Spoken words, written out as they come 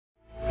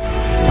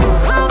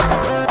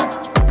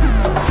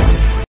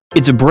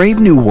It's a brave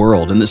new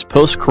world in this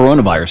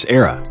post-coronavirus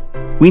era.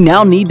 We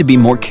now need to be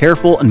more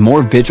careful and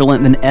more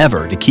vigilant than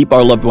ever to keep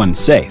our loved ones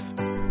safe.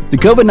 The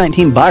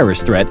COVID-19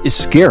 virus threat is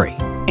scary,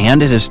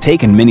 and it has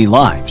taken many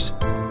lives.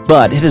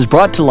 But it has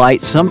brought to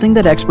light something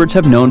that experts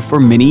have known for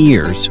many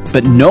years,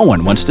 but no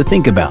one wants to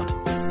think about.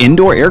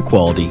 Indoor air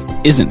quality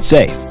isn't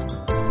safe.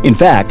 In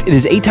fact, it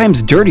is 8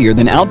 times dirtier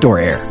than outdoor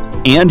air,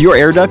 and your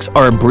air ducts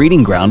are a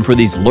breeding ground for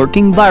these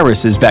lurking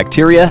viruses,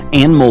 bacteria,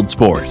 and mold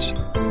spores.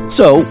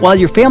 So, while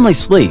your family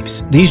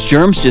sleeps, these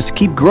germs just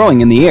keep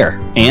growing in the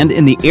air, and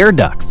in the air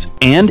ducts,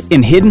 and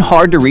in hidden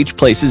hard-to-reach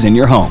places in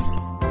your home.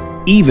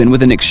 Even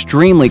with an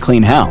extremely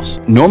clean house,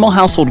 normal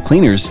household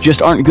cleaners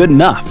just aren't good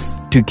enough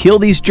to kill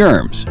these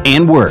germs,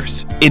 and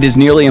worse, it is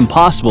nearly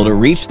impossible to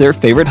reach their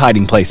favorite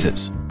hiding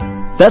places.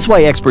 That's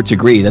why experts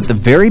agree that the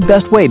very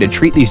best way to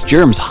treat these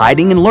germs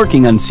hiding and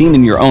lurking unseen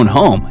in your own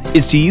home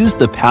is to use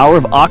the power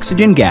of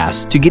oxygen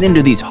gas to get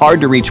into these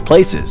hard-to-reach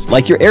places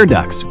like your air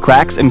ducts,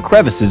 cracks, and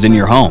crevices in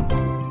your home.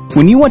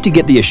 When you want to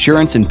get the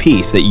assurance and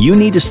peace that you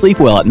need to sleep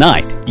well at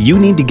night, you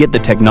need to get the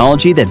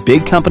technology that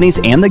big companies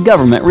and the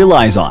government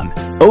relies on: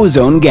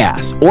 ozone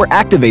gas, or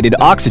activated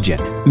oxygen,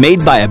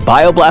 made by a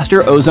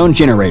BioBlaster ozone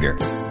generator.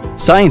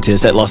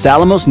 Scientists at Los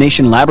Alamos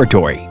Nation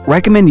Laboratory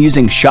recommend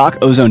using shock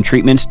ozone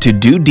treatments to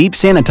do deep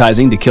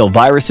sanitizing to kill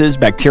viruses,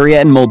 bacteria,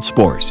 and mold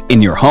spores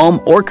in your home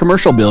or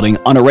commercial building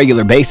on a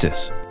regular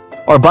basis.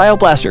 Our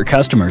BioBlaster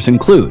customers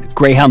include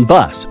Greyhound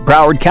Bus,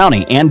 Broward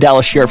County and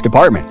Dallas Sheriff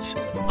Departments,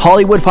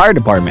 Hollywood Fire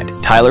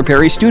Department, Tyler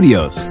Perry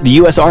Studios, the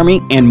U.S.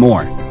 Army, and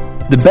more.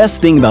 The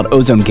best thing about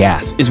ozone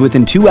gas is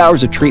within 2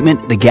 hours of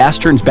treatment, the gas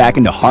turns back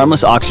into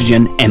harmless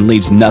oxygen and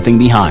leaves nothing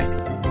behind.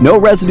 No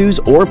residues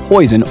or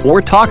poison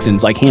or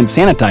toxins like hand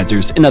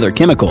sanitizers and other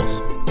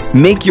chemicals.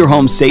 Make your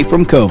home safe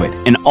from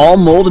COVID and all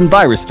mold and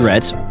virus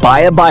threats.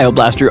 Buy a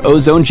BioBlaster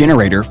ozone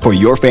generator for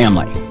your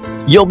family.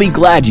 You'll be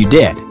glad you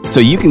did,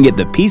 so you can get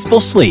the peaceful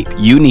sleep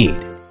you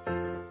need.